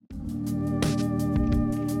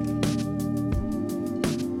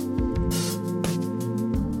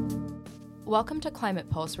Welcome to Climate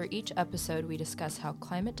Pulse, where each episode we discuss how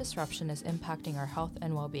climate disruption is impacting our health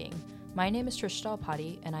and well-being. My name is Drew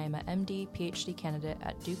Shindell, and I am an MD, PhD candidate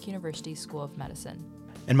at Duke University School of Medicine.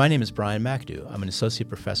 And my name is Bryan McAdoo. I'm an Associate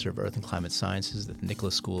Professor of Earth and Climate Sciences at the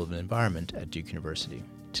Nicholas School of Environment at Duke University.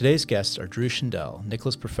 Today's guests are Drew Shindell,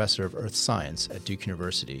 Nicholas Professor of Earth Science at Duke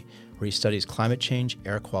University, where he studies climate change,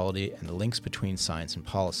 air quality, and the links between science and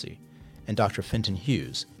policy, and Dr. Fintan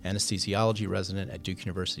Hughes, Anesthesiology resident at Duke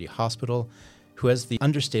University Hospital, who has the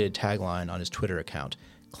understated tagline on his Twitter account,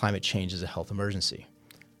 "Climate change is a health emergency."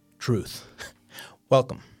 Truth.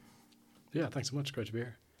 Welcome. Yeah, thanks so much. Great to be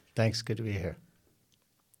here. Thanks. Good to be here.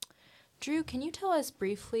 Drew, can you tell us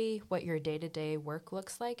briefly what your day-to-day work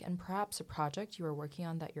looks like and perhaps a project you are working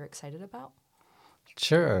on that you're excited about?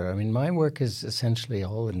 Sure. My work is essentially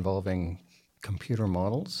all involving computer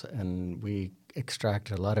models, and we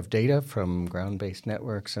extract a lot of data from ground-based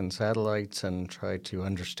networks and satellites and try to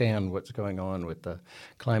understand what's going on with the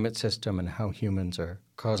climate system and how humans are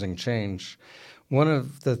causing change. One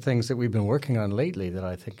of the things that we've been working on lately that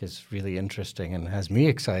I think is really interesting and has me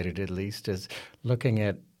excited at least is looking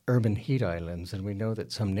at urban heat islands. And we know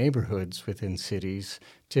that some neighborhoods within cities,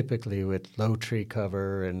 typically with low tree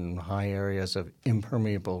cover and high areas of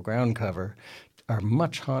impermeable ground cover, are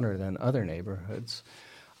much hotter than other neighborhoods.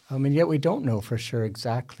 And yet we don't know for sure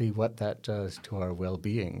exactly what that does to our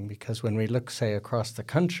well-being, because when we look, say, across the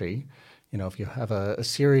country, if you have a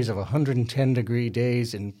series of 110-degree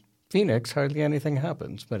days in Phoenix, hardly anything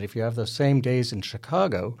happens. But if you have those same days in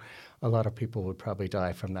Chicago, a lot of people would probably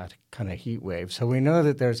die from that kind of heat wave. So we know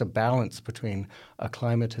that there's a balance between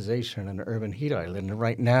acclimatization and an urban heat island. And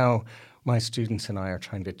right now, my students and I are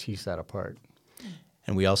trying to tease that apart.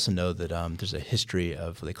 And we also know that there's a history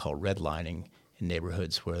of what they call redlining in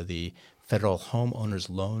neighborhoods, where the Federal Homeowners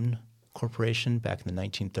Loan Corporation back in the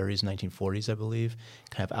 1930s, 1940s, I believe,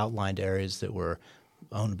 kind of outlined areas that were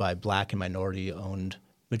owned by black and majority-owned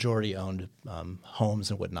homes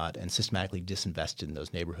and whatnot, and systematically disinvested in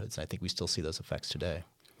those neighborhoods. And I think we still see those effects today.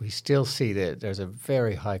 We still see that there's a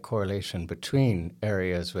very high correlation between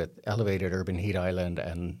areas with elevated urban heat island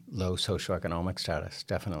and low socioeconomic status,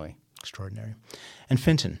 definitely. Extraordinary. And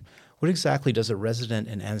Fintan, what exactly does a resident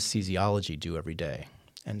in anesthesiology do every day?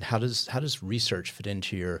 And how does research fit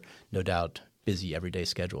into your, no doubt, busy everyday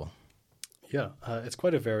schedule? Yeah, it's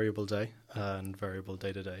quite a variable day and variable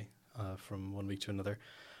day to day from one week to another.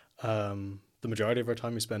 The majority of our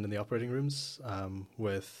time we spend in the operating rooms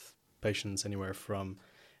with patients anywhere from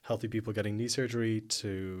healthy people getting knee surgery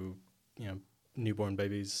to newborn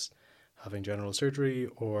babies having general surgery,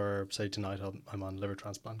 or say tonight I'm on liver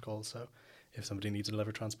transplant calls, so if somebody needs a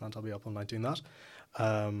liver transplant, I'll be up all night doing that.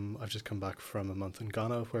 I've just come back from a month in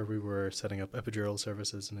Ghana where we were setting up epidural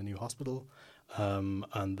services in a new hospital.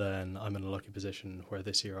 And then I'm in a lucky position where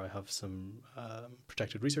this year I have some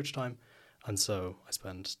protected research time. And so I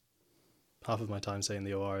spend half of my time, say, in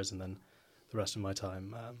the ORs, and then the rest of my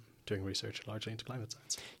time doing research largely into climate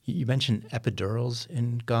science. You mentioned epidurals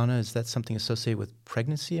in Ghana. Is that something associated with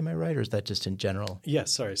pregnancy, am I right, or is that just in general?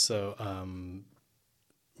 Yes, sorry. So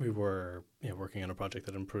we were working on a project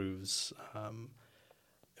that improves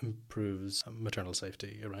maternal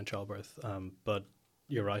safety around childbirth. But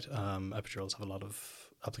you're right, epidurals have a lot of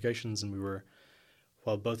applications, and we were,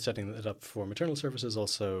 while both setting it up for maternal services,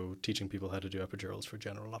 also teaching people how to do epidurals for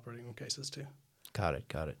general operating room cases too. Got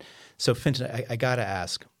it. So Fintan, I got to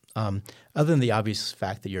ask, other than the obvious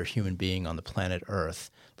fact that you're a human being on the planet Earth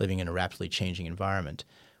living in a rapidly changing environment,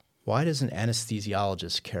 why does an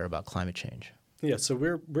anesthesiologist care about climate change? Yeah, so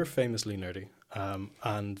we're famously nerdy,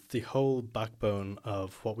 and the whole backbone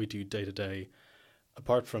of what we do day to day,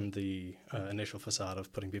 apart from the initial facade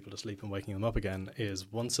of putting people to sleep and waking them up again,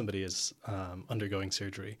 is once somebody is undergoing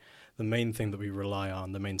surgery, the main thing that we rely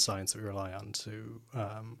on, the main science that we rely on to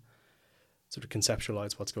sort of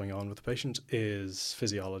conceptualize what's going on with the patient is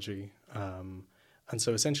physiology. And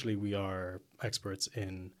so essentially we are experts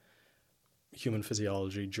in human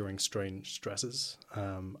physiology during strange stresses.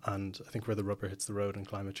 And I think where the rubber hits the road in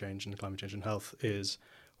climate change and health is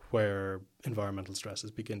where environmental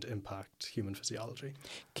stresses begin to impact human physiology.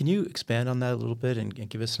 Can you expand on that a little bit and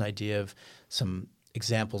give us an idea of some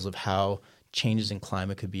examples of how changes in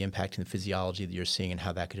climate could be impacting the physiology that you're seeing and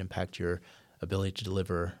how that could impact your ability to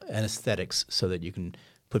deliver anesthetics so that you can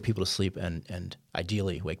put people to sleep and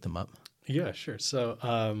ideally wake them up? Yeah, sure. So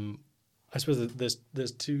I suppose that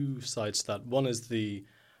there's two sides to that. One is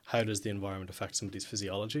how does the environment affect somebody's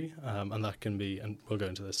physiology? And that can be, and we'll go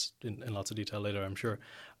into this in lots of detail later, I'm sure,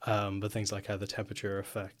 but things like how the temperature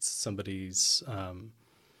affects somebody's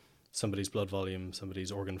blood volume,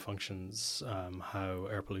 somebody's organ functions, how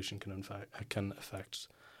air pollution can affect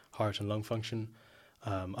heart and lung function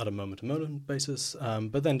at a moment-to-moment basis.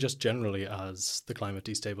 But then just generally as the climate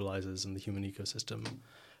destabilizes and the human ecosystem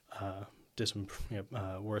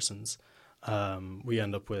worsens, we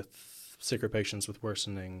end up with sicker patients with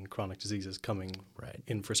worsening chronic diseases coming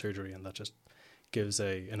in for surgery, and that just gives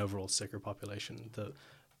an overall sicker population.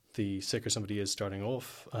 The sicker somebody is starting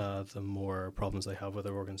off, the more problems they have with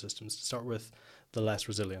their organ systems to start with, the less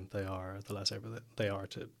resilient they are, the less able they are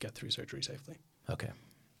to get through surgery safely. Okay.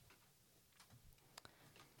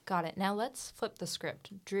 Got it. Now let's flip the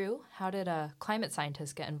script. Drew, how did a climate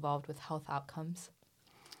scientist get involved with health outcomes?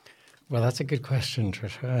 Well, that's a good question,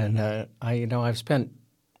 Trisha. And I've spent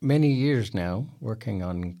many years now working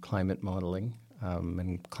on climate modeling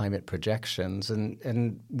and climate projections.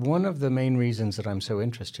 And one of the main reasons that I'm so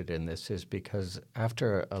interested in this is because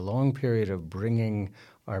after a long period of bringing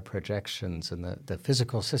our projections and the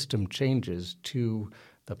physical system changes to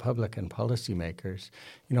the public and policymakers,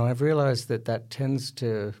 I've realized that tends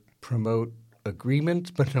to promote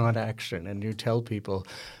agreement but not action. And you tell people,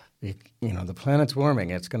 the planet's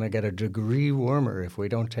warming. It's going to get a degree warmer if we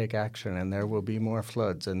don't take action, and there will be more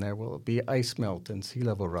floods, and there will be ice melt and sea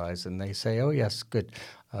level rise. And they say, oh, yes, good.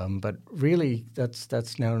 But really,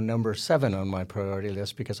 that's now number 7 on my priority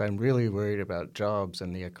list because I'm really worried about jobs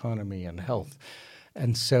and the economy and health.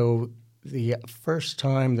 And so the first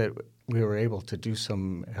time that we were able to do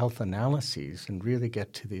some health analyses and really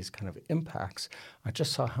get to these kind of impacts, I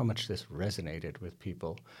just saw how much this resonated with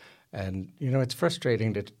people. And, it's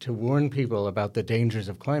frustrating to warn people about the dangers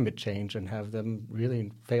of climate change and have them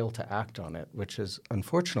really fail to act on it, which is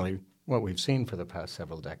unfortunately what we've seen for the past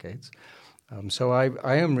several decades. So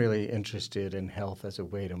I am really interested in health as a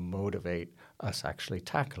way to motivate us actually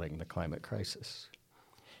tackling the climate crisis.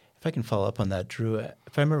 If I can follow up on that, Drew,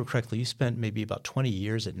 if I remember correctly, you spent maybe about 20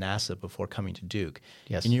 years at NASA before coming to Duke.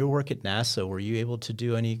 Yes. In your work at NASA, were you able to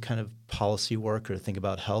do any kind of policy work or think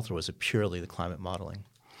about health, or was it purely the climate modeling?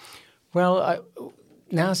 Well,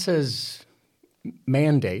 NASA's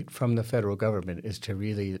mandate from the federal government is to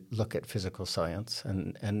really look at physical science,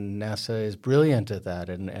 and NASA is brilliant at that,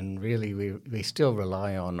 and really we still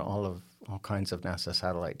rely on all kinds of NASA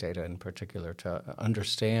satellite data in particular to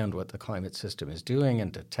understand what the climate system is doing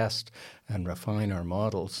and to test and refine our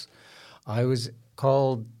models. I was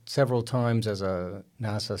called several times as a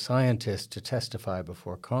NASA scientist to testify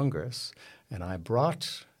before Congress, and I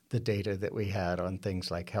brought the data that we had on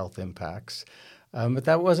things like health impacts. But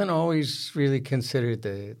that wasn't always really considered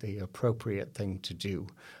the appropriate thing to do,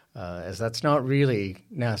 as that's not really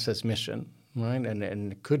NASA's mission, right?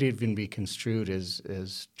 And it could even be construed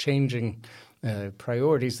as changing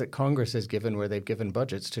priorities that Congress has given, where they've given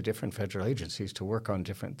budgets to different federal agencies to work on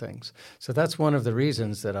different things. So that's one of the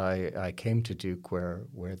reasons that I came to Duke,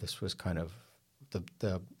 where this was kind of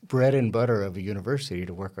the bread and butter of a university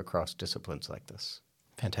to work across disciplines like this.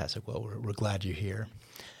 Fantastic. Well, we're glad you're here.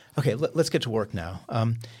 Okay, let's get to work now.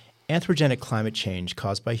 Anthropogenic climate change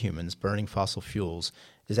caused by humans burning fossil fuels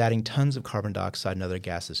is adding tons of carbon dioxide and other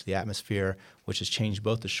gases to the atmosphere, which has changed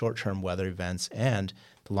both the short-term weather events and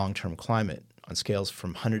the long-term climate on scales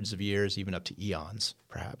from hundreds of years, even up to eons,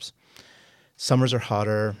 perhaps. Summers are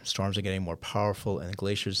hotter, storms are getting more powerful, and the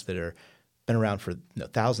glaciers that have been around for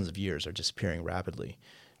thousands of years are disappearing rapidly.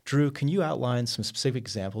 Drew, can you outline some specific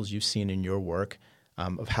examples you've seen in your work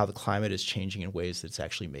of how the climate is changing in ways that's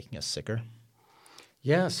actually making us sicker?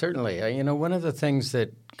 Yeah, certainly. One of the things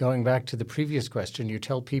that, going back to the previous question, you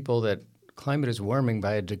tell people that climate is warming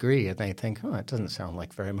by a degree, and they think, it doesn't sound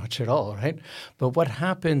like very much at all, right? But what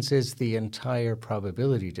happens is the entire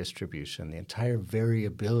probability distribution, the entire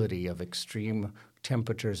variability of extreme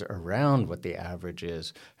temperatures around what the average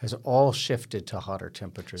is, has all shifted to hotter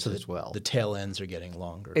temperatures as well. The tail ends are getting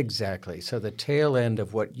longer. Exactly. So the tail end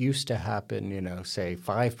of what used to happen, say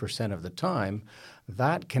 5% of the time,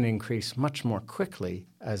 that can increase much more quickly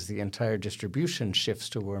as the entire distribution shifts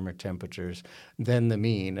to warmer temperatures than the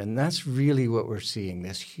mean. And that's really what we're seeing,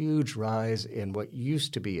 this huge rise in what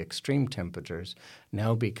used to be extreme temperatures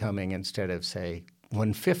now becoming, instead of, say,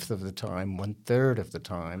 1/5 of the time, 1/3 of the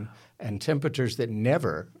time, and temperatures that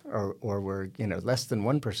never or were less than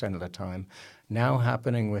 1% of the time, now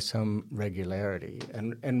happening with some regularity.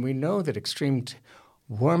 And we know that extreme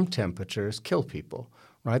warm temperatures kill people,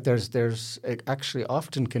 right? There's actually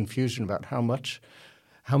often confusion about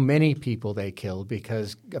how many people they kill,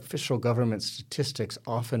 because official government statistics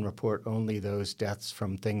often report only those deaths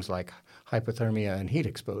from things like hypothermia and heat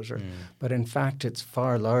exposure. But in fact, it's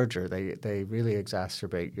far larger. They really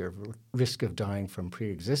exacerbate your risk of dying from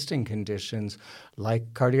pre-existing conditions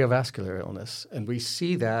like cardiovascular illness. And we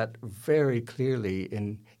see that very clearly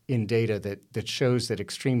in data that shows that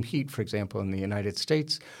extreme heat, for example, in the United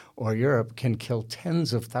States or Europe, can kill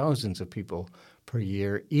tens of thousands of people per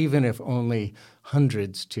year, even if only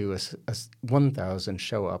hundreds to 1,000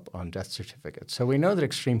 show up on death certificates. So we know that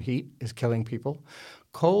extreme heat is killing people.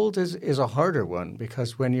 Cold is a harder one,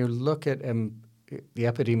 because when you look at the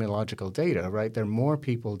epidemiological data, right, there are more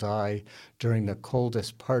people die during the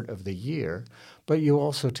coldest part of the year, but you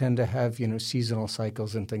also tend to have, seasonal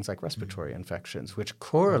cycles and things like respiratory infections, which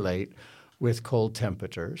correlate with cold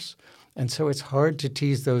temperatures. And so it's hard to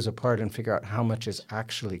tease those apart and figure out how much is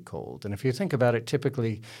actually cold. And if you think about it,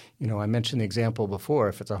 typically, I mentioned the example before,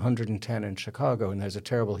 if it's 110 in Chicago and there's a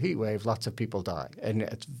terrible heat wave, lots of people die. And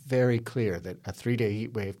it's very clear that a 3-day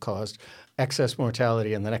heat wave caused excess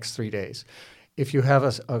mortality in the next 3 days. If you have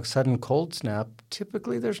a sudden cold snap,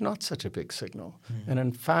 typically there's not such a big signal. And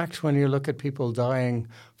in fact, when you look at people dying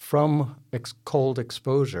from cold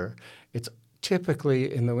exposure, it's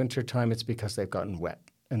typically in the wintertime, it's because they've gotten wet.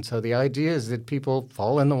 And so the idea is that people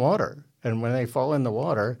fall in the water. And when they fall in the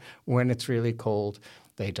water, when it's really cold,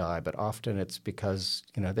 they die. But often it's because,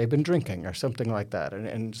 they've been drinking or something like that.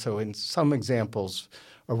 And so in some examples,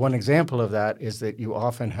 or one example of that is that you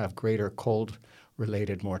often have greater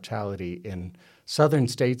cold-related mortality in southern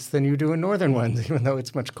states than you do in northern ones, even though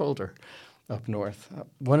it's much colder up north.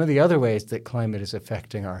 One of the other ways that climate is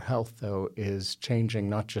affecting our health, though, is changing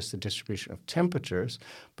not just the distribution of temperatures,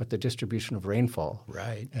 but the distribution of rainfall.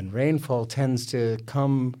 Right. And rainfall tends to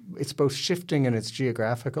come, it's both shifting in its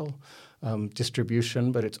geographical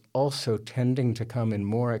distribution, but it's also tending to come in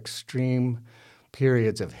more extreme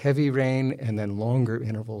periods of heavy rain and then longer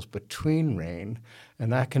intervals between rain.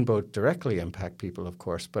 And that can both directly impact people, of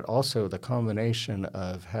course, but also the combination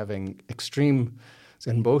of having extreme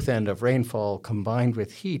in both ends of rainfall combined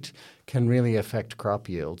with heat can really affect crop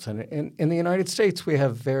yields. And in the United States, we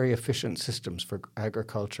have very efficient systems for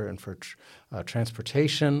agriculture and for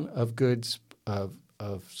transportation of goods,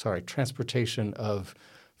 transportation of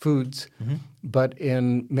foods. But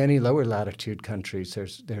in many lower latitude countries,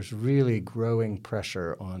 there's really growing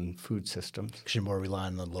pressure on food systems. Because you're more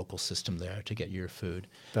relying on the local system there to get your food.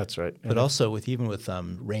 That's right. But also even with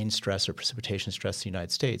rain stress or precipitation stress in the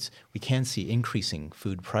United States, we can see increasing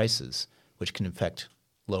food prices, which can affect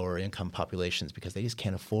lower income populations because they just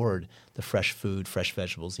can't afford the fresh food, fresh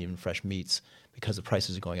vegetables, even fresh meats, because the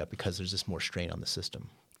prices are going up because there's just more strain on the system.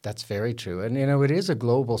 That's very true. And, it is a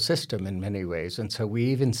global system in many ways. And so we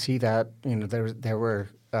even see that, there were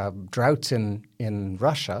droughts in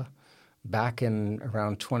Russia back in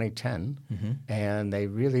around 2010, and they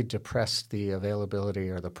really depressed the availability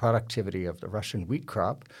or the productivity of the Russian wheat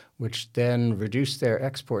crop, which then reduced their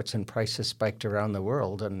exports and prices spiked around the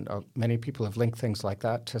world. And many people have linked things like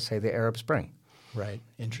that to, say, the Arab Spring. Right.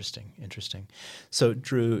 Interesting. So,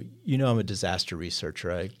 Drew, I'm a disaster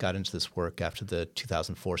researcher. I got into this work after the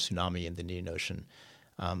 2004 tsunami in the Indian Ocean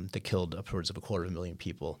that killed upwards of 250,000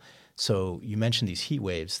 people. So you mentioned these heat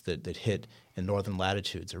waves that hit in northern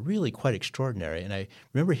latitudes are really quite extraordinary. And I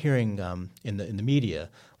remember hearing in the media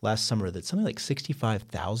last summer that something like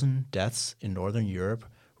 65,000 deaths in northern Europe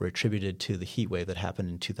were attributed to the heat wave that happened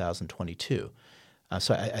in 2022.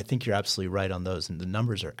 So I think you're absolutely right on those, and the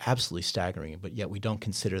numbers are absolutely staggering, but yet we don't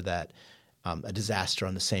consider that a disaster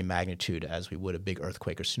on the same magnitude as we would a big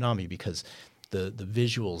earthquake or tsunami because the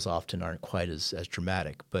visuals often aren't quite as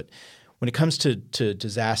dramatic. But when it comes to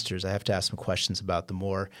disasters, I have to ask some questions about the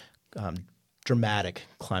more dramatic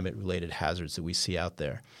climate-related hazards that we see out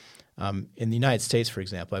there. In the United States, for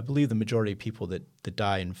example, I believe the majority of people that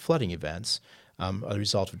die in flooding events are the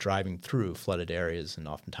result of driving through flooded areas and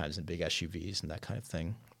oftentimes in big SUVs and that kind of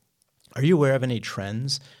thing. Are you aware of any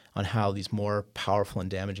trends on how these more powerful and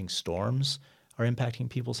damaging storms are impacting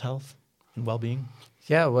people's health and well-being?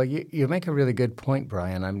 Yeah, well, you make a really good point,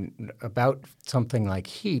 Brian. About something like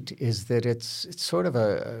heat is that it's sort of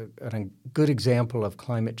a good example of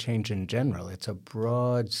climate change in general. It's a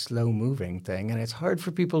broad, slow-moving thing, and it's hard for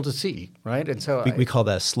people to see, right? And so we call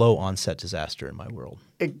that a slow onset disaster in my world.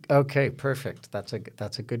 Okay, perfect. That's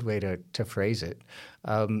a good way to phrase it.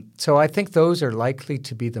 So I think those are likely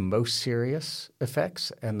to be the most serious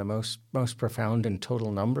effects and the most profound in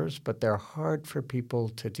total numbers, but they're hard for people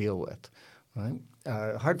to deal with, right?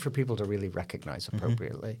 Hard for people to really recognize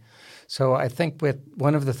appropriately. So I think with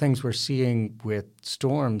one of the things we're seeing with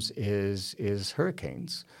storms is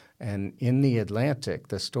hurricanes. And in the Atlantic,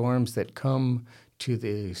 the storms that come to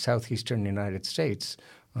the southeastern United States,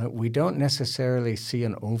 we don't necessarily see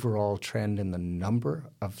an overall trend in the number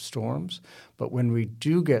of storms, but when we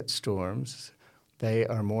do get storms, they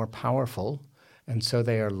are more powerful, and so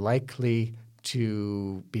they are likely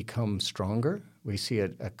to become stronger. We see a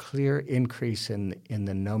clear increase in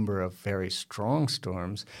the number of very strong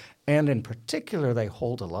storms, and in particular, they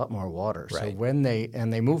hold a lot more water. Right. So when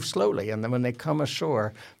they move slowly, and then when they come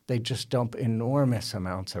ashore, they just dump enormous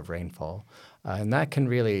amounts of rainfall, and that can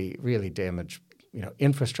really, really damage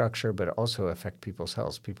infrastructure, but also affect people's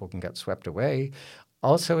health. People can get swept away.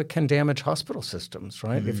 Also, it can damage hospital systems,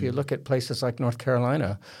 right? Mm-hmm. If you look at places like North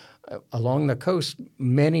Carolina, along the coast,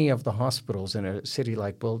 many of the hospitals in a city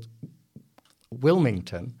like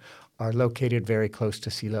Wilmington are located very close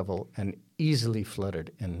to sea level and easily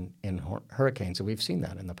flooded in hurricanes. And we've seen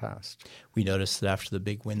that in the past. We noticed that after the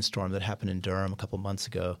big windstorm that happened in Durham a couple months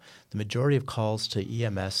ago, the majority of calls to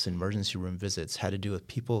EMS and emergency room visits had to do with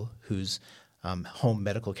people whose home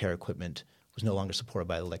medical care equipment was no longer supported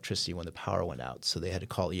by electricity when the power went out. So they had to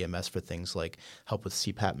call EMS for things like help with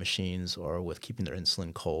CPAP machines or with keeping their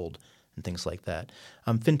insulin cold and things like that.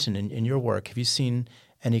 Fintan, in your work, have you seen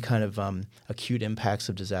any kind of acute impacts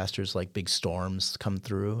of disasters like big storms come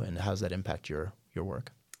through, and how does that impact your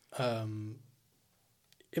work?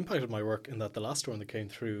 Impacted my work in that the last storm that came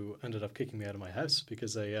through ended up kicking me out of my house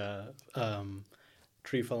because a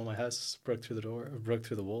tree fell on my house, broke through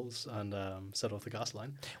the walls, and set off the gas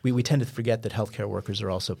line. We tend to forget that healthcare workers are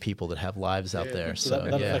also people that have lives out there. So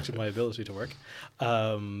that affected my ability to work.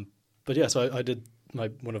 So I did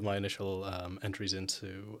one of my initial entries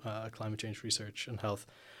into climate change research and health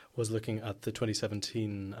was looking at the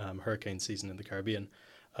 2017 hurricane season in the Caribbean,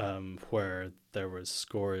 where there was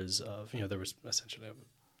scores of, there was essentially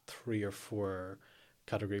 3 or 4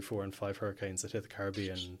 Category 4 and 5 hurricanes that hit the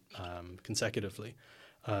Caribbean consecutively,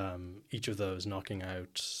 each of those knocking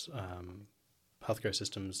out healthcare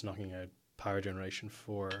systems, knocking out power generation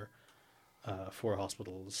for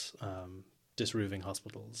hospitals, disroofing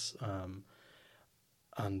hospitals,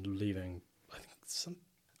 and leaving, I think,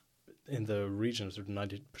 in the region of sort of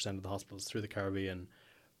 90% of the hospitals through the Caribbean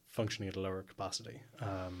functioning at a lower capacity.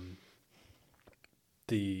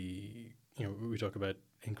 We talk about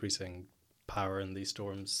increasing power in these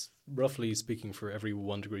storms. Roughly speaking, for every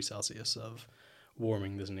 1 degree Celsius of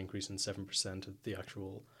warming, there's an increase in 7% of the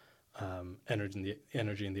actual energy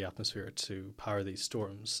in the atmosphere to power these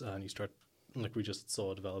storms. And you start, like we just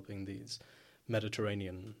saw, developing these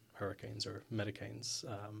Mediterranean hurricanes or Medicanes,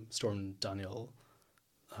 Storm Daniel,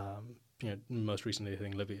 most recently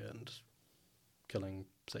hitting Libya and killing,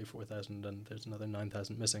 say, 4,000, and there's another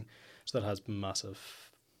 9,000 missing. So that has massive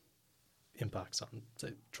impacts on,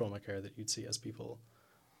 say, trauma care that you'd see as people,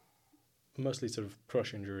 mostly sort of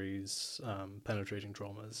crush injuries, penetrating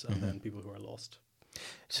traumas, and then people who are lost.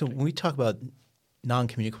 So when we talk about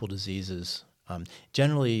non-communicable diseases,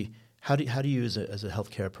 generally, how do you as a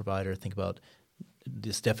healthcare provider think about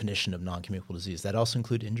this definition of non-communicable disease? That also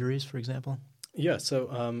include injuries, for example? Yeah.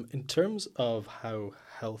 So in terms of how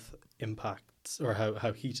health impacts, or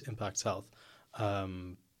how heat impacts health,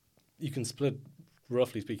 you can split,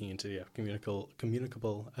 roughly speaking, into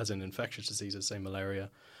communicable as in infectious diseases, say malaria,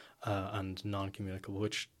 and non-communicable,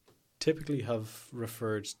 which typically have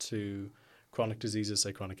referred to chronic diseases,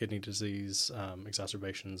 say chronic kidney disease,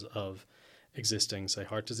 exacerbations of existing, say,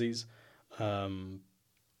 heart disease.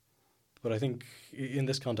 But I think in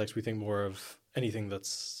this context, we think more of anything,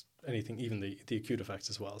 even the acute effects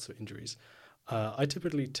as well, so injuries. I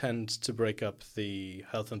typically tend to break up the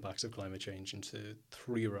health impacts of climate change into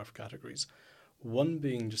 3 rough categories. One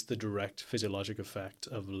being just the direct physiologic effect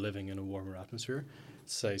of living in a warmer atmosphere.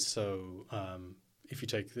 Say, so if you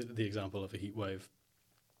take the example of a heat wave,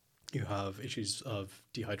 you have issues of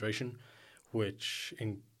dehydration, which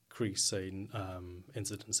increase, say,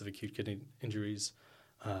 incidence of acute kidney injuries.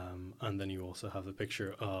 And then you also have the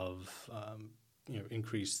picture of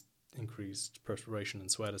increased perspiration and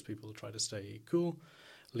sweat as people try to stay cool,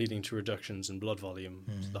 leading to reductions in blood volume.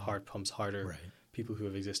 So the heart pumps harder. Right. People who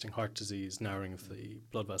have existing heart disease, narrowing of the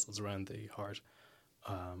blood vessels around the heart,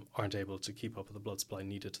 aren't able to keep up with the blood supply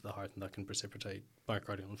needed to the heart, and that can precipitate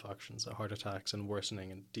myocardial infarctions, heart attacks, and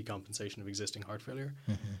worsening and decompensation of existing heart failure.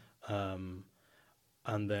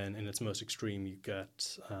 And then in its most extreme, you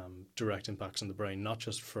get direct impacts on the brain, not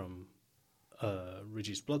just from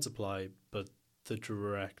reduced blood supply, but the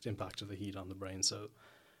direct impact of the heat on the brain. So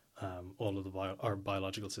all of our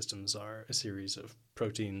biological systems are a series of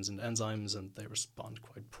proteins and enzymes, and they respond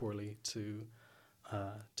quite poorly to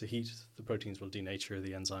heat. The proteins will denature,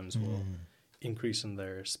 the enzymes will increase in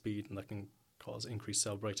their speed, and that can cause increased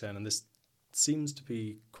cell breakdown, and this seems to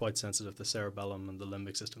be quite sensitive. The cerebellum and the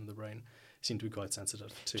limbic system of the brain seem to be quite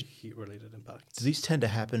sensitive to heat-related impacts. Do these tend to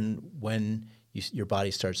happen when your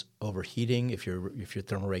body starts overheating, if your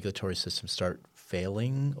thermoregulatory systems start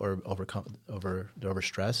failing or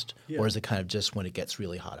overstressed, or is it kind of just when it gets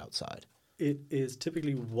really hot outside? It is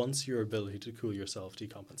typically once your ability to cool yourself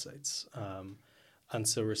decompensates. And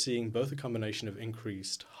so we're seeing both a combination of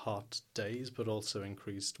increased hot days, but also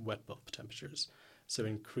increased wet bulb temperatures. So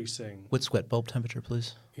increasing... What's wet bulb temperature,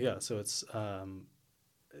 please? Yeah, so it's,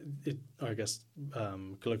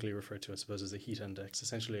 colloquially referred to, I suppose, as a heat index,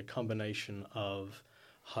 essentially a combination of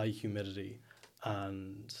high humidity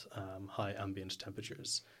and high ambient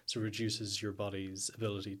temperatures. So it reduces your body's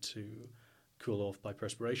ability to cool off by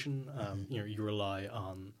perspiration. You rely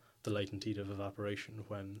on the latent heat of evaporation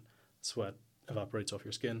when sweat evaporates off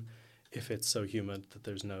your skin. If it's so humid that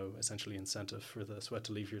there's no essentially incentive for the sweat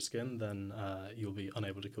to leave your skin, then you'll be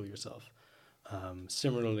unable to cool yourself.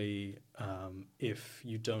 Similarly, if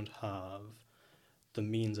you don't have the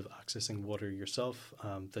means of accessing water yourself,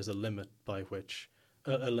 there's a limit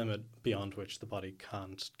beyond which the body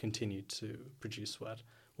can't continue to produce sweat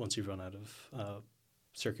once you've run out of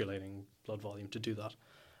circulating blood volume to do that.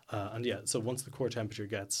 So once the core temperature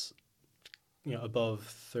gets above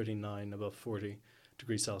 39, above 40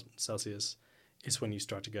 degrees Celsius, is when you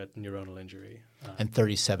start to get neuronal injury. And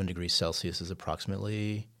 37 degrees Celsius is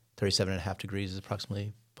approximately, 37.5 degrees is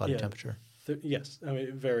approximately body temperature? Yes. I mean,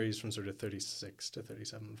 it varies from sort of 36 to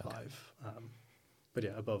 37.5. Okay. But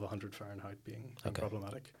yeah, above 100 Fahrenheit being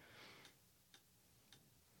problematic.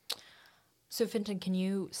 So, Fintan, can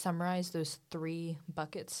you summarize those 3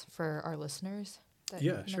 buckets for our listeners that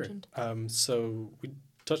you mentioned? So we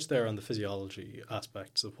touched there on the physiology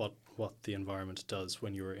aspects of what the environment does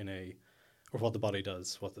when you're or what the body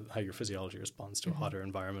does, how your physiology responds to a hotter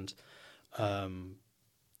environment.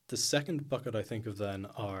 The second bucket I think of then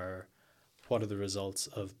are what are the results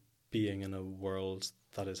of being in a world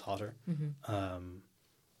that is hotter.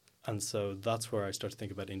 And so that's where I start to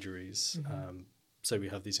think about injuries. So we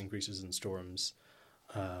have these increases in storms,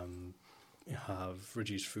 have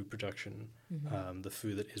reduced food production. The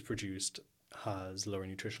food that is produced has lower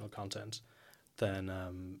nutritional content.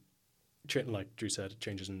 Then, like Drew said,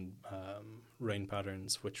 changes in rain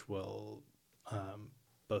patterns, which will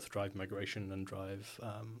both drive migration and drive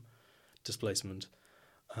displacement.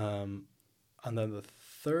 And then the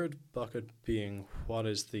third bucket being what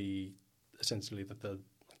is essentially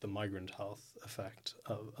the migrant health effect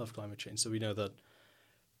of climate change. So we know that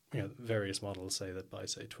various models say that by,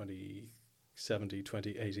 say, 2070,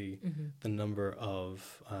 2080, the number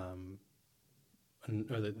of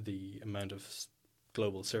the amount of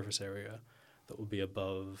global surface area that will be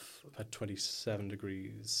above about 27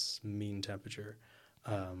 degrees mean temperature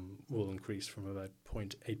will increase from about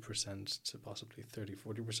 0.8% to possibly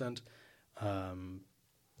 30-40%,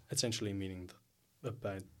 essentially meaning that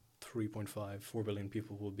about 4 billion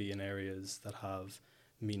people will be in areas that have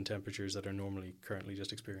mean temperatures that are normally currently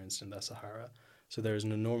just experienced in the Sahara. So there's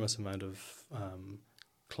an enormous amount of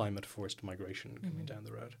climate-forced migration coming down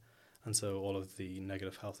the road. And so all of the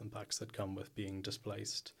negative health impacts that come with being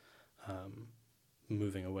displaced,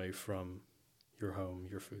 moving away from your home,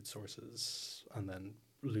 your food sources, and then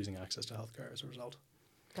losing access to healthcare as a result.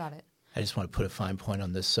 Got it. I just want to put a fine point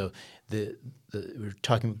on this. So we're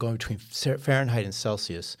going between Fahrenheit and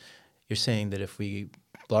Celsius. You're saying that if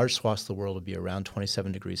large swaths of the world would be around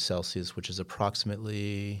 27 degrees Celsius, which is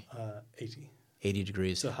approximately 80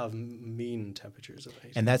 degrees. So have mean temperatures of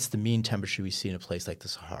 80. And that's the mean temperature we see in a place like the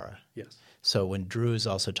Sahara. Yes. So when Drew is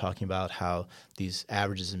also talking about how these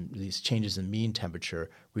averages and these changes in mean temperature,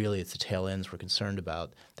 really it's the tail ends we're concerned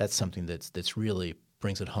about, that's something that's really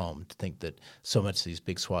brings it home to think that so much of these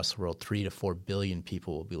big swaths of the world, 3 to 4 billion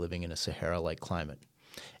people will be living in a Sahara-like climate.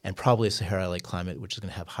 And probably a Sahara-like climate which is going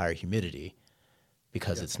to have higher humidity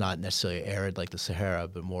because it's not necessarily arid like the Sahara,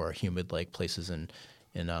 but more humid like places in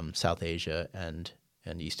South Asia and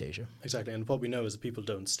East Asia. Exactly, and what we know is that people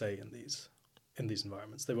don't stay in these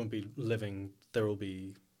environments. They won't be living. There will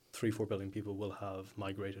be 3-4 billion people will have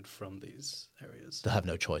migrated from these areas. They'll have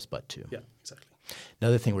no choice but to. Yeah, exactly.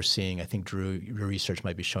 Another thing we're seeing, I think, Drew, your research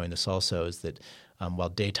might be showing this also, is that while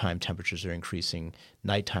daytime temperatures are increasing,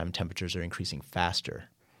 nighttime temperatures are increasing faster.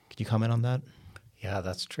 Could you comment on that? Yeah,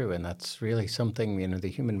 that's true, and that's really something, the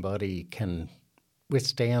human body can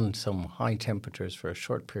withstand some high temperatures for a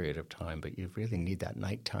short period of time, but you really need that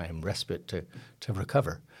nighttime respite to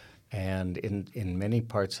recover. And in many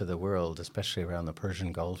parts of the world, especially around the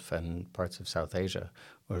Persian Gulf and parts of South Asia,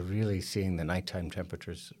 we're really seeing the nighttime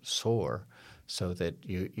temperatures soar so that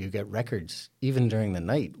you get records even during the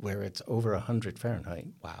night where it's over 100 Fahrenheit.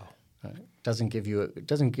 Wow. It doesn't give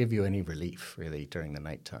you any relief, really, during the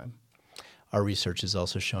nighttime. Our research is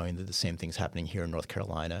also showing that the same thing's happening here in North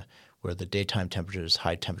Carolina, where the daytime temperatures,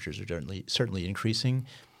 high temperatures are certainly increasing,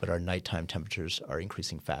 but our nighttime temperatures are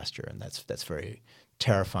increasing faster, and that's very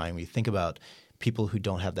terrifying. We think about people who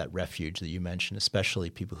don't have that refuge that you mentioned, especially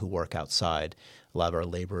people who work outside. A lot of our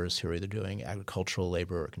laborers who are either doing agricultural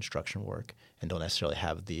labor or construction work and don't necessarily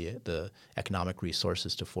have the economic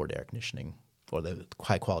resources to afford air conditioning or the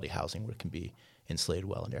high-quality housing where it can be insulated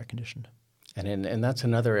well and air-conditioned. And that's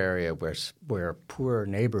another area where poorer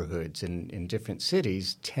neighborhoods in different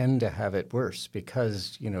cities tend to have it worse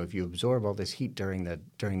because, if you absorb all this heat during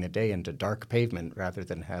the day into dark pavement rather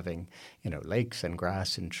than having, lakes and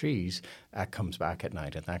grass and trees, that comes back at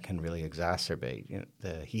night and that can really exacerbate.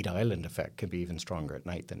 The heat island effect can be even stronger at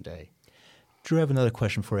night than day. Drew, I have another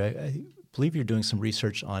question for you. I believe you're doing some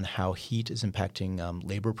research on how heat is impacting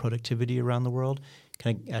labor productivity around the world.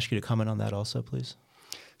 Can I ask you to comment on that also, please?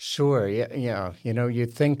 Sure. Yeah. You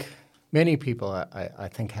think many people, I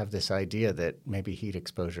think, have this idea that maybe heat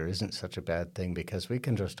exposure isn't such a bad thing because we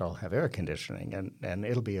can just all have air conditioning and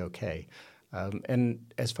it'll be okay.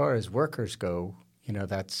 And as far as workers go,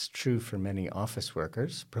 that's true for many office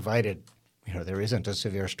workers, provided there isn't a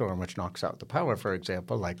severe storm which knocks out the power, for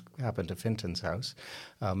example, like happened to Fintan's house.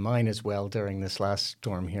 Mine as well during this last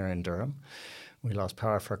storm here in Durham. We lost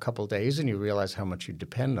power for a couple of days, and you realize how much you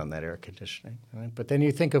depend on that air conditioning. Right? But then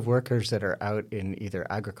you think of workers that are out in either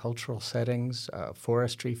agricultural settings,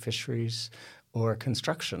 forestry, fisheries, or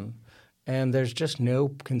construction, and there's just no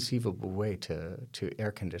conceivable way to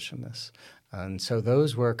air condition this. And so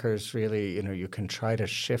those workers really, you can try to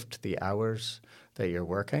shift the hours that you're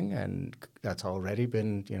working, and that's already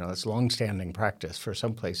been, it's longstanding practice. For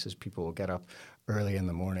some places, people will get up early in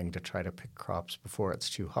the morning to try to pick crops before it's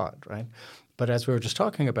too hot, right? But as we were just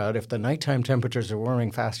talking about, if the nighttime temperatures are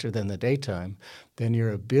warming faster than the daytime, then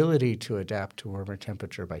your ability to adapt to warmer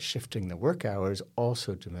temperature by shifting the work hours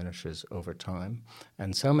also diminishes over time.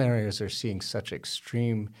 And some areas are seeing such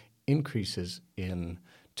extreme increases in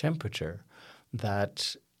temperature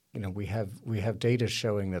that we have data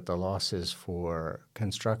showing that the losses for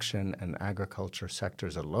construction and agriculture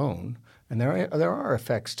sectors alone, and there are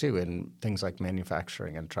effects too in things like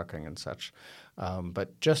manufacturing and trucking and such,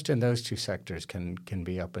 but just in those two sectors can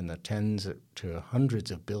be up in the tens to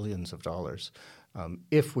hundreds of billions of dollars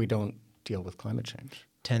if we don't deal with climate change.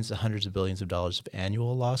 Tens to hundreds of billions of dollars of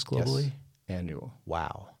annual loss globally? Yes, annual.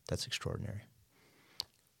 Wow, that's extraordinary.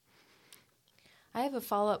 I have a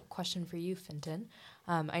follow-up question for you, Fintan.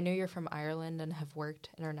 I know you're from Ireland and have worked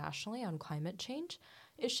internationally on climate change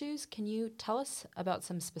issues. Can you tell us about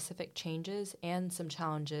some specific changes and some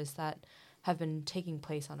challenges that have been taking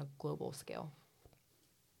place on a global scale?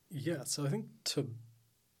 Yeah, so I think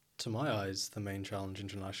to my eyes, the main challenge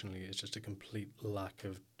internationally is just a complete lack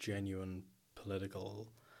of genuine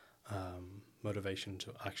political motivation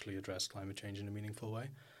to actually address climate change in a meaningful way.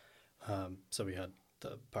 So we had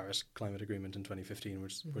the Paris Climate Agreement in 2015,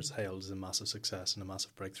 which was hailed as a massive success and a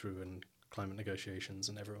massive breakthrough in climate negotiations,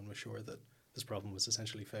 and everyone was sure that this problem was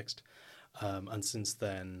essentially fixed. And since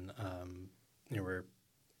then, we're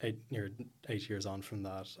 8 years on from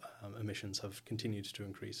that, emissions have continued to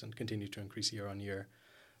increase and continue to increase year on year.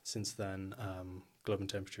 Since then, global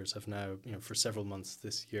temperatures have now, for several months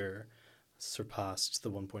this year, surpassed the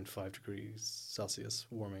 1.5 degrees Celsius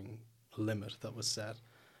warming limit that was set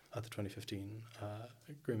at the 2015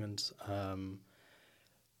 agreement.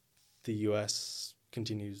 The US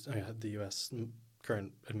continues, the US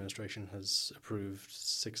current administration has approved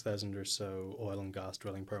 6,000 or so oil and gas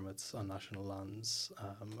drilling permits on national lands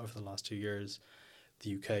over the last 2 years.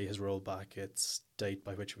 The UK has rolled back its date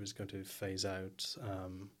by which it was going to phase out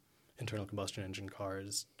internal combustion engine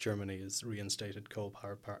cars. Germany has reinstated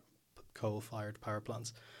coal-fired power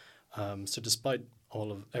plants. So despite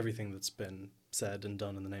everything that's been said and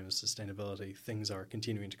done in the name of sustainability, things are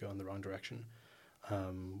continuing to go in the wrong direction.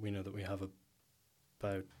 We know that we have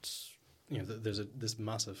there's this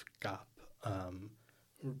massive gap.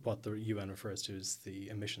 What the UN refers to as the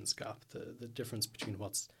emissions gap, the difference between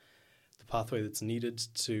what's the pathway that's needed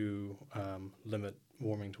to limit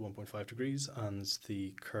warming to 1.5 degrees and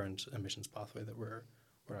the current emissions pathway that we're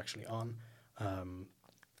actually on.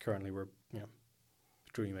 Currently, we're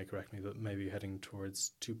Drew, you may correct me, but maybe heading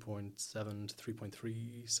towards 2.7 to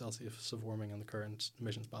 3.3 Celsius of warming on the current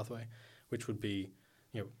emissions pathway, which would be,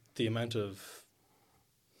 the amount of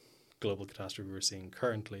global catastrophe we're seeing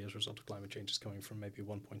currently as a result of climate change is coming from maybe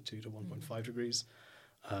 1.2 to 1.5 degrees.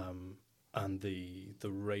 And the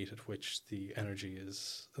rate at which the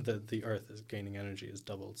Earth is gaining energy has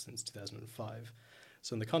doubled since 2005.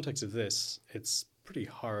 So in the context of this, it's pretty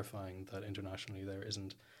horrifying that internationally there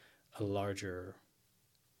isn't a larger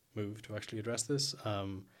move to actually address this.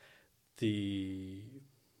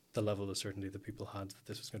 The level of certainty that people had that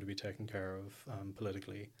this was going to be taken care of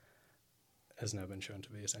politically has now been shown to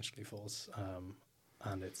be essentially false,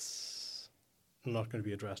 and it's not going to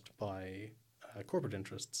be addressed by corporate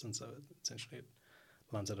interests, and so essentially it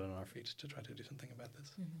lands it on our feet to try to do something about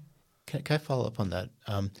this. Can I follow up on that?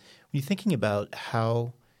 When you're thinking about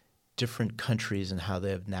how different countries and how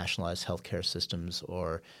they have nationalized healthcare systems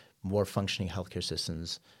or more functioning healthcare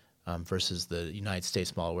systems versus the United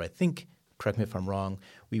States model, where I think, correct me if I'm wrong,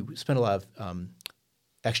 we spend a lot of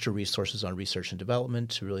extra resources on research and development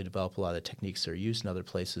to really develop a lot of the techniques that are used in other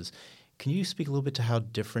places. Can you speak a little bit to how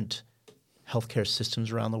different healthcare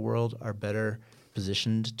systems around the world are better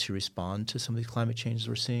positioned to respond to some of these climate changes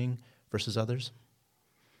we're seeing versus others?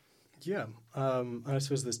 Yeah, I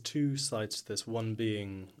suppose there's two sides to this. One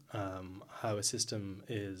being how a system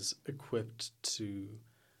is equipped to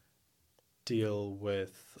deal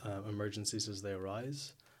with emergencies as they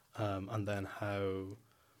arise, and then how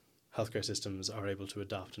healthcare systems are able to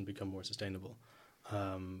adapt and become more sustainable.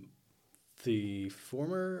 The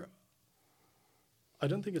former, I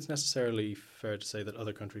don't think it's necessarily fair to say that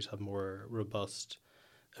other countries have more robust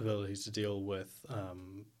abilities to deal with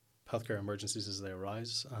healthcare emergencies as they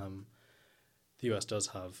arise. The US does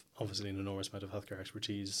have obviously an enormous amount of healthcare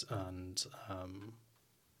expertise and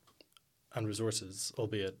resources,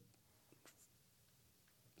 albeit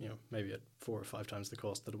maybe at 4 or 5 times the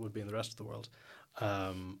cost that it would be in the rest of the world,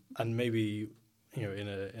 and maybe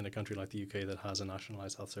in a country like the UK that has a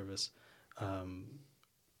nationalised health service,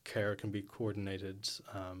 care can be coordinated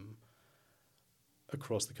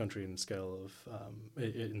across the country in scale of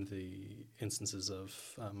in the instances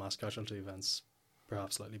of mass casualty events,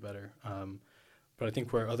 perhaps slightly better. But I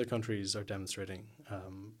think where other countries are demonstrating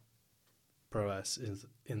prowess is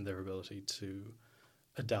in their ability to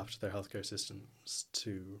adapt their healthcare systems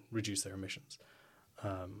to reduce their emissions.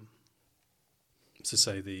 So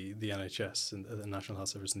say the NHS, and the National Health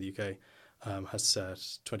Service in the UK, has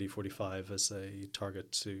set 2045 as a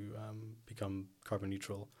target to become carbon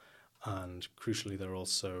neutral, and crucially they're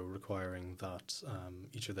also requiring that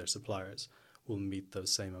each of their suppliers will meet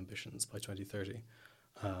those same ambitions by 2030.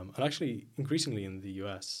 And actually, increasingly in the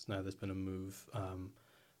US now, there's been a move.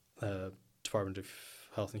 Department of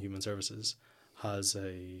Health and Human Services has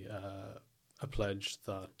a pledge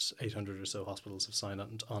that 800 or so hospitals have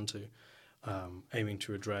signed onto, aiming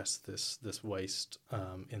to address this waste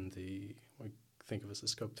in we think of as the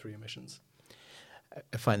Scope 3 emissions.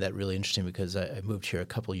 I find that really interesting because I moved here a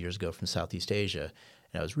couple of years ago from Southeast Asia,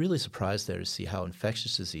 and I was really surprised there to see how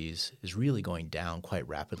infectious disease is really going down quite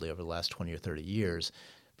rapidly over the last 20 or 30 years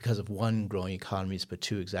because of, one, growing economies, but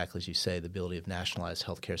two, exactly as you say, the ability of nationalized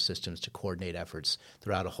healthcare systems to coordinate efforts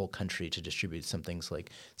throughout a whole country to distribute some things like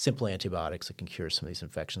simple antibiotics that can cure some of these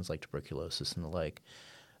infections like tuberculosis and the like.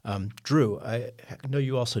 Drew, I know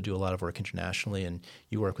you also do a lot of work internationally, and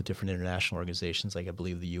you work with different international organizations like I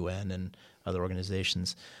believe the UN and other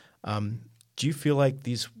organizations. Do you feel like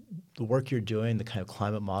the work you're doing, the kind of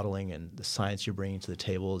climate modeling and the science you're bringing to the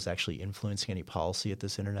table is actually influencing any policy at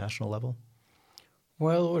this international level?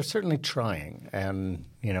 Well, we're certainly trying. And,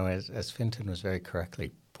 as Fintan was very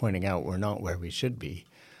correctly pointing out, we're not where we should be.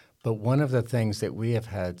 But one of the things that we have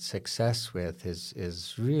had success with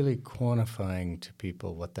is really quantifying to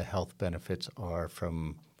people what the health benefits are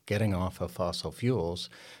from getting off of fossil fuels,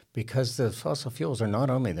 because the fossil fuels are not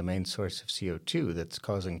only the main source of CO2 that's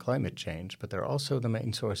causing climate change, but they're also the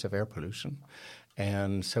main source of air pollution.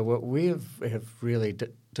 And so what we have really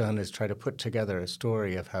done is try to put together a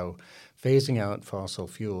story of how phasing out fossil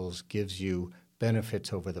fuels gives you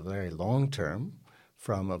benefits over the very long term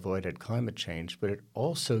from avoided climate change, but it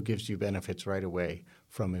also gives you benefits right away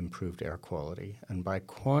from improved air quality. And by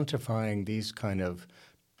quantifying these kind of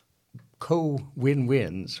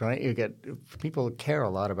co-win-wins, right, you get people care a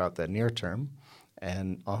lot about the near term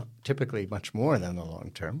and typically much more than the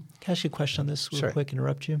long term. Can I ask you a question on this real Sure. quick,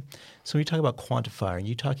 interrupt you? So when you talk about quantifying,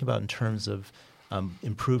 you talking about in terms of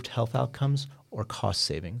improved health outcomes or cost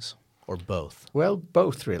savings or both? Well,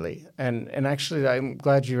 both really. And actually, I'm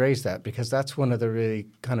glad you raised that, because that's one of the really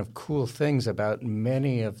kind of cool things about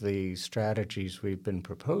many of the strategies we've been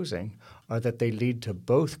proposing are that they lead to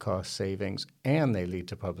both cost savings and they lead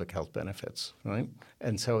to public health benefits, right?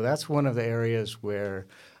 And so that's one of the areas where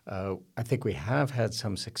I think we have had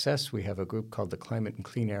some success. We have a group called the Climate and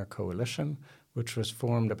Clean Air Coalition, which was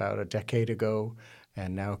formed about a decade ago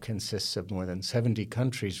and now consists of more than 70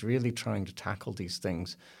 countries really trying to tackle these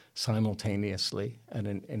things simultaneously. And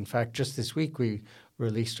in fact, just this week we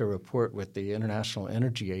released a report with the International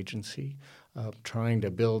Energy Agency trying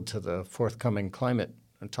to build to the forthcoming climate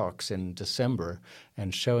talks in December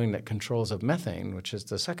and showing that controls of methane, which is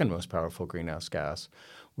the second most powerful greenhouse gas,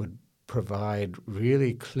 would provide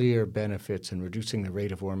really clear benefits in reducing the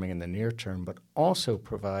rate of warming in the near term, but also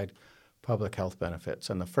provide public health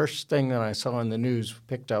benefits. And the first thing that I saw in the news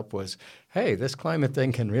picked up was, hey, this climate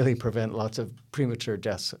thing can really prevent lots of premature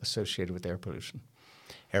deaths associated with air pollution.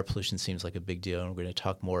 Air pollution seems like a big deal, and we're going to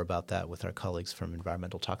talk more about that with our colleagues from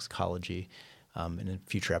environmental toxicology in a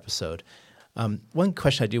future episode. One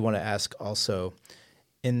question I do want to ask also,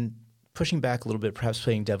 in pushing back a little bit, perhaps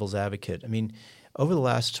playing devil's advocate, I mean, over the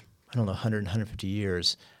last, 100, 150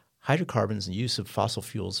 years, hydrocarbons and use of fossil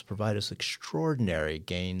fuels provide us extraordinary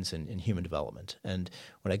gains in human development. And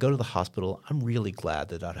when I go to the hospital, I'm really glad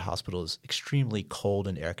that our hospital is extremely cold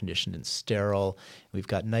and air-conditioned and sterile. We've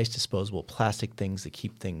got nice disposable plastic things that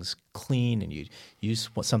keep things clean, and you use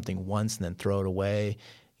something once and then throw it away,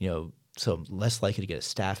 so I'm less likely to get a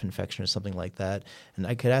staph infection or something like that. And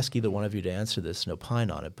I could ask either one of you to answer this and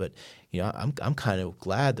opine on it, but I'm kind of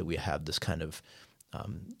glad that we have this kind of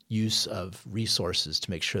use of resources to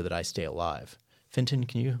make sure that I stay alive. Fintan,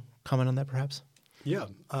 can you comment on that perhaps? Yeah.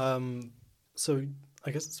 So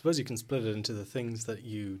I suppose you can split it into the things that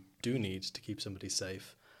you do need to keep somebody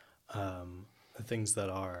safe, the things that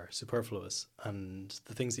are superfluous, and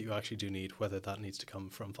the things that you actually do need, whether that needs to come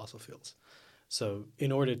from fossil fuels. So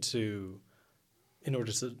in order to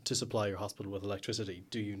supply your hospital with electricity,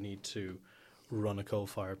 do you need to run a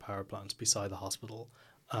coal-fired power plant beside the hospital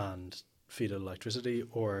and feed it electricity,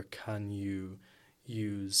 or can you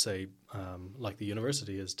use, say, like the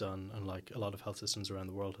university has done and like a lot of health systems around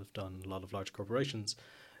the world have done, a lot of large corporations,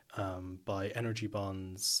 buy energy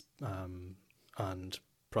bonds and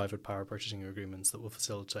private power purchasing agreements that will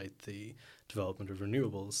facilitate the development of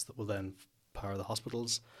renewables that will then power the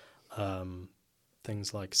hospitals.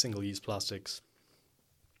 Things like single-use plastics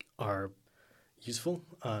are useful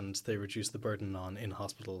and they reduce the burden on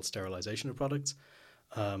in-hospital sterilization of products.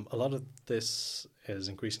 A lot of this is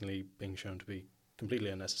increasingly being shown to be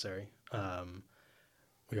completely unnecessary.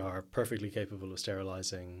 We are perfectly capable of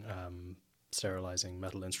sterilizing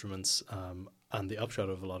metal instruments, and the upshot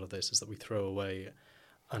of a lot of this is that we throw away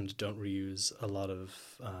and don't reuse a lot of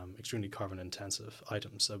extremely carbon-intensive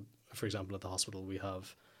items. So, for example, at the hospital we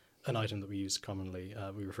have an item that we use commonly,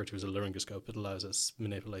 we refer to as a laryngoscope. It allows us to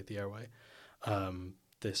manipulate the airway.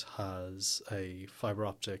 This has a fiber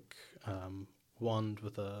optic wand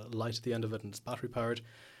with a light at the end of it, and it's battery powered.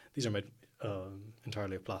 These are made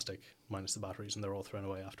entirely of plastic minus the batteries, and they're all thrown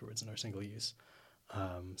away afterwards and are single use.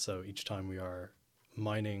 So each time we are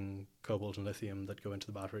mining cobalt and lithium that go into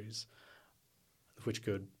the batteries, which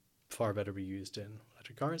could far better be used in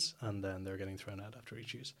electric cars, and then they're getting thrown out after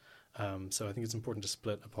each use. So I think it's important to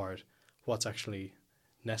split apart what's actually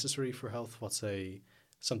necessary for health, what's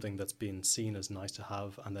something that's been seen as nice to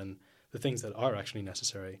have, and then the things that are actually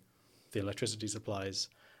necessary, the electricity supplies,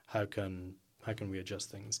 how can we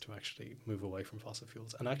adjust things to actually move away from fossil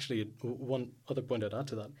fuels? And actually, one other point I'd add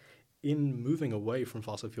to that, in moving away from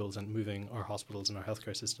fossil fuels and moving our hospitals and our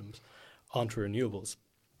healthcare systems onto renewables,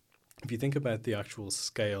 if you think about the actual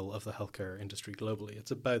scale of the healthcare industry globally,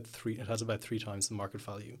 it has about three times the market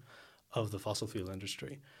value of the fossil fuel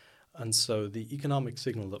industry. And so the economic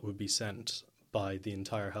signal that would be sent by the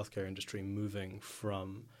entire healthcare industry moving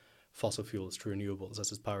from fossil fuels to renewables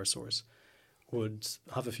as its power source would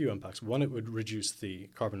have a few impacts. One, it would reduce the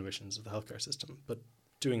carbon emissions of the healthcare system, but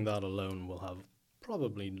doing that alone will have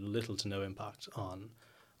probably little to no impact on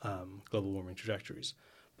global warming trajectories.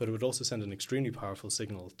 But it would also send an extremely powerful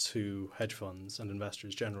signal to hedge funds and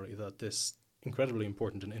investors generally that this incredibly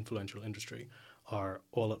important and influential industry are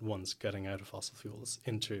all at once getting out of fossil fuels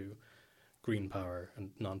into green power and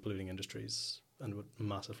non-polluting industries, and would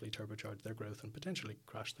massively turbocharge their growth and potentially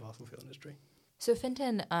crash the fossil fuel industry. So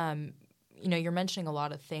Fintan, you're mentioning a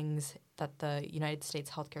lot of things that the United States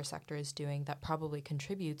healthcare sector is doing that probably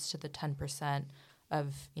contributes to the 10%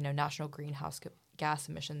 of national greenhouse gas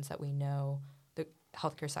emissions that we know the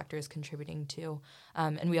healthcare sector is contributing to.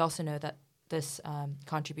 And we also know that this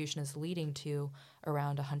contribution is leading to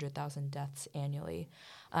around 100,000 deaths annually.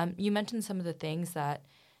 You mentioned some of the things that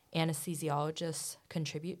anesthesiologists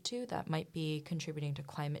contribute to that might be contributing to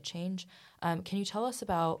climate change. Can you tell us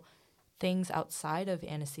about things outside of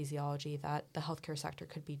anesthesiology that the healthcare sector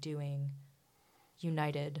could be doing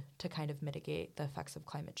united to kind of mitigate the effects of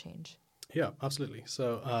climate change? Yeah, absolutely.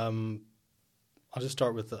 So I'll just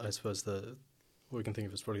start with, I suppose, what we can think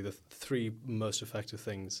of as probably the three most effective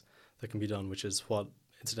things that can be done, which is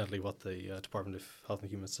incidentally, what the Department of Health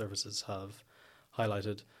and Human Services have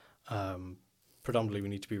highlighted. Predominantly, we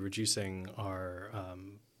need to be reducing our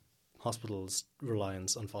hospitals'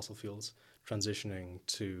 reliance on fossil fuels, transitioning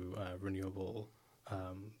to renewable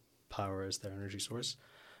power as their energy source.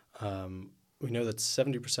 We know that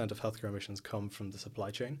 70% of healthcare emissions come from the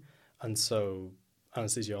supply chain, and so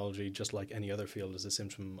anesthesiology, just like any other field, is a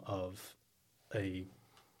symptom of a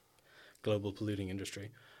global polluting industry.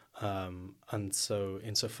 And so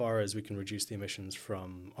insofar as we can reduce the emissions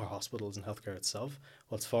from our hospitals and healthcare itself,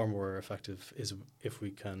 what's far more effective is if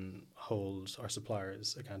we can hold our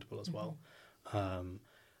suppliers accountable as well.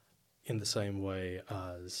 In the same way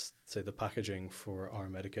as, say, the packaging for our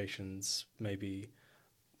medications may be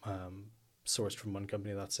sourced from one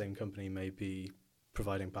company, that same company may be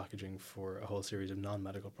providing packaging for a whole series of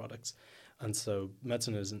non-medical products. And so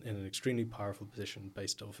medicine is in an extremely powerful position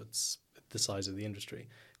based off the size of the industry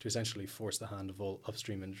to essentially force the hand of all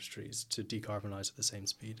upstream industries to decarbonize at the same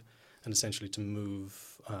speed, and essentially to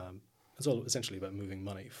move, it's all essentially about moving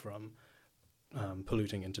money from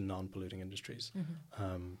polluting into non-polluting industries.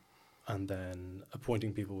 And then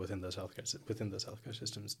appointing people within those healthcare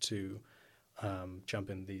systems to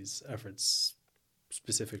champion these efforts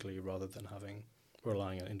specifically, rather than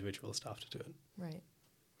relying on individual staff to do it. Right.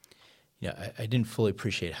 Yeah, I didn't fully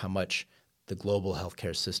appreciate how much the global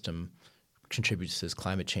healthcare system contributes to this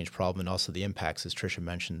climate change problem, and also the impacts, as Tricia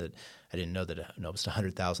mentioned, that I didn't know that almost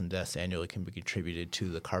 100,000 deaths annually can be contributed to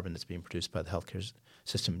the carbon that's being produced by the healthcare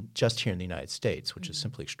system just here in the United States, which is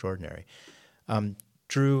simply extraordinary.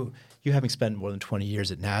 Drew, you having spent more than 20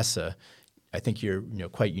 years at NASA, I think you're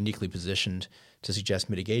quite uniquely positioned to suggest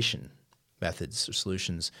mitigation methods or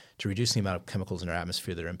solutions to reduce the amount of chemicals in our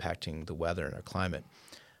atmosphere that are impacting the weather and our climate.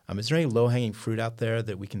 Is there any low-hanging fruit out there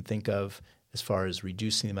that we can think of as far as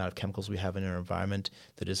reducing the amount of chemicals we have in our environment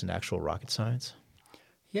that isn't actual rocket science?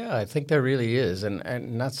 Yeah, I think there really is,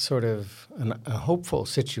 and that's sort of a hopeful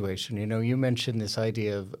situation. You mentioned this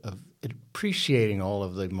idea of appreciating all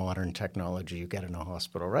of the modern technology you get in a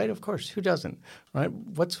hospital, right? Of course, who doesn't, right?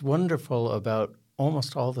 What's wonderful about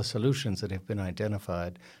almost all the solutions that have been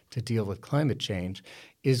identified to deal with climate change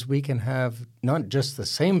is we can have not just the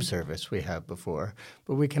same service we had before,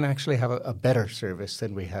 but we can actually have a better service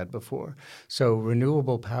than we had before. So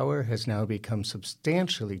renewable power has now become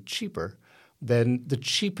substantially cheaper than the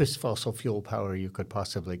cheapest fossil fuel power you could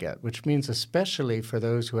possibly get, which means especially for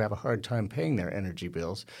those who have a hard time paying their energy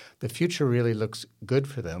bills, the future really looks good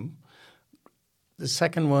for them. The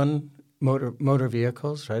second one, motor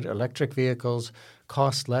vehicles, right? Electric vehicles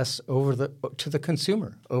cost less to the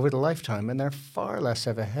consumer over the lifetime, and they're far less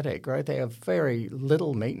of a headache, right? They have very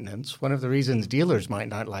little maintenance. One of the reasons dealers might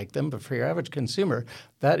not like them, but for your average consumer,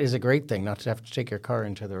 that is a great thing, not to have to take your car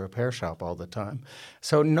into the repair shop all the time.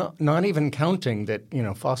 So not even counting that,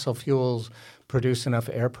 fossil fuels produce enough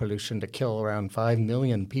air pollution to kill around 5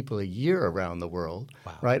 million people a year around the world,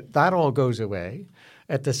 wow. Right? That all goes away.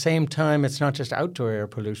 At the same time, it's not just outdoor air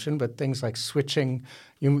pollution, but things like switching.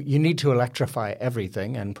 You need to electrify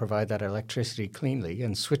everything and provide that electricity cleanly.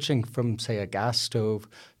 And switching from, say, a gas stove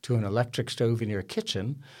to an electric stove in your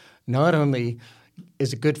kitchen, not only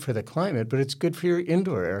is it good for the climate, but it's good for your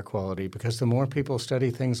indoor air quality, because the more people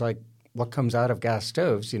study things like what comes out of gas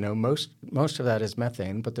stoves, most of that is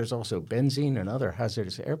methane, but there's also benzene and other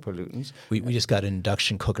hazardous air pollutants. We just got an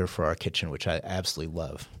induction cooker for our kitchen, which I absolutely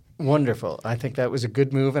love. Wonderful. I think that was a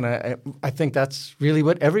good move, and I think that's really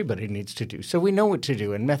what everybody needs to do. So we know what to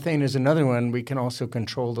do, and methane is another one. We can also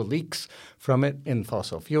control the leaks from it in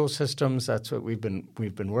fossil fuel systems. That's what we've been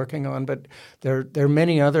working on. But there are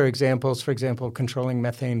many other examples. For example, controlling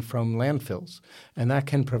methane from landfills, and that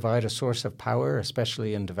can provide a source of power,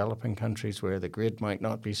 especially in developing countries where the grid might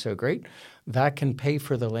not be so great. That can pay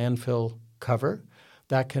for the landfill cover.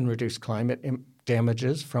 That can reduce climate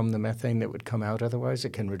damages from the methane that would come out otherwise.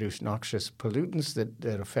 It can reduce noxious pollutants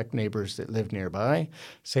that affect neighbors that live nearby.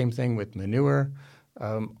 Same thing with manure.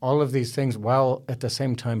 All of these things, while at the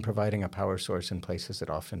same time providing a power source in places that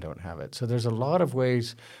often don't have it. So there's a lot of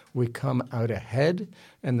ways we come out ahead,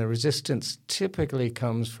 and the resistance typically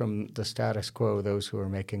comes from the status quo, those who are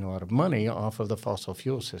making a lot of money off of the fossil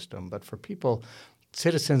fuel system. But for people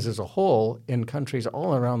citizens as a whole in countries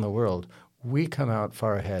all around the world, we come out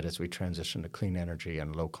far ahead as we transition to clean energy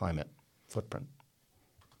and low climate footprint.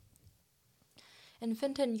 And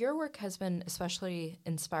Fintan, your work has been especially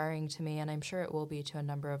inspiring to me, and I'm sure it will be to a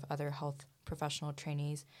number of other health professional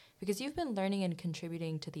trainees, because you've been learning and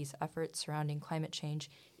contributing to these efforts surrounding climate change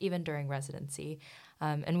even during residency.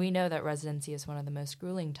 And we know that residency is one of the most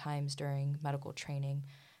grueling times during medical training.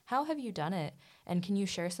 How have you done it? And can you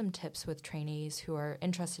share some tips with trainees who are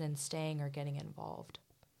interested in staying or getting involved?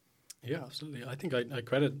 Yeah, absolutely. I think I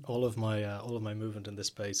credit all of my movement in this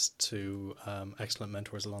space to excellent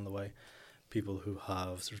mentors along the way, people who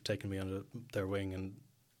have sort of taken me under their wing and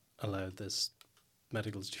allowed this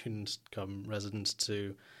medical student come resident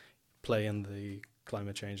to play in the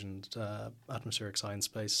climate change and atmospheric science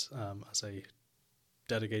space as a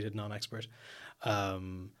dedicated non-expert. I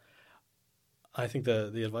think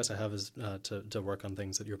the advice I have is to work on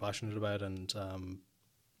things that you're passionate about and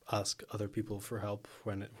ask other people for help,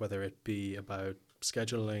 whether it be about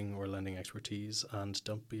scheduling or lending expertise, and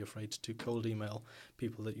don't be afraid to cold email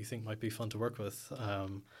people that you think might be fun to work with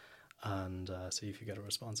and see if you get a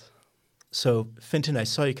response. So, Fintan, I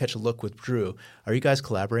saw you catch a look with Drew. Are you guys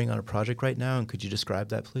collaborating on a project right now, and could you describe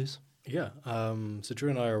that, please? Yeah. So Drew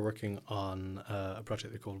and I are working on a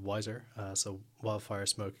project they called WISER, so Wildfire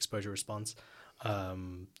Smoke Exposure Response.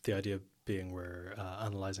 The idea being we're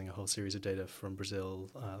analysing a whole series of data from Brazil,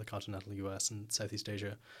 the continental US and Southeast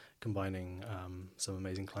Asia, combining some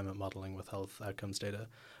amazing climate modelling with health outcomes data,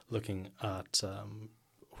 looking at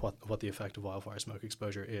what the effect of wildfire smoke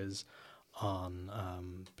exposure is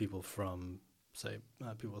on people from, say,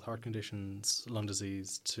 people with heart conditions, lung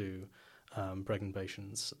disease, to pregnant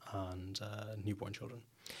patients and newborn children.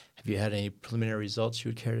 Have you had any preliminary results you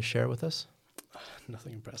would care to share with us?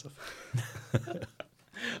 Nothing impressive.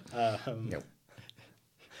 Nope.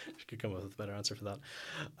 Could come up with a better answer for that.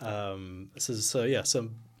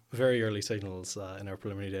 Some very early signals in our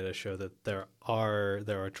preliminary data show that there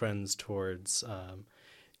are trends towards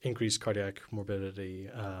increased cardiac morbidity,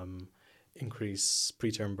 increased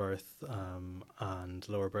preterm birth, and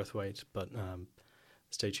lower birth weight. But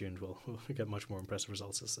stay tuned; we'll get much more impressive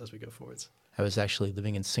results as we go forwards. I was actually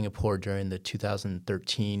living in Singapore during the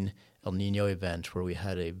 2013 El Nino event, where we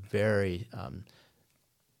had a very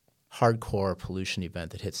hardcore pollution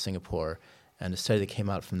event that hit Singapore. And a study that came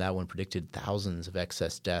out from that one predicted thousands of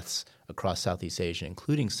excess deaths across Southeast Asia,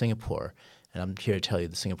 including Singapore. And I'm here to tell you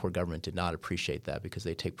the Singapore government did not appreciate that, because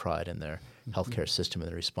they take pride in their healthcare system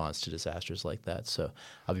and the response to disasters like that. So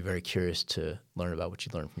I'll be very curious to learn about what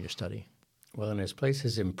you learned from your study. Well, and as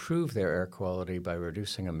places improve their air quality by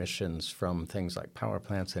reducing emissions from things like power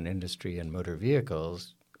plants and industry and motor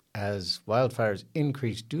vehicles, as wildfires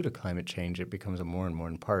increase due to climate change, it becomes a more and more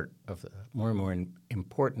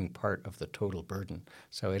important part of the total burden.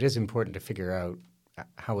 So it is important to figure out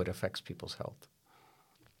how it affects people's health.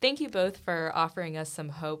 Thank you both for offering us some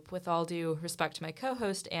hope. With all due respect to my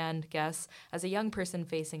co-host and guests, as a young person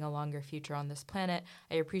facing a longer future on this planet,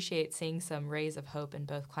 I appreciate seeing some rays of hope in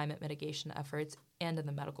both climate mitigation efforts and in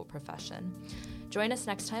the medical profession. Join us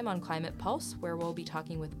next time on Climate Pulse, where we'll be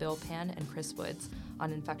talking with Bill Pan and Chris Woods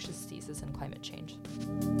on infectious diseases and climate change.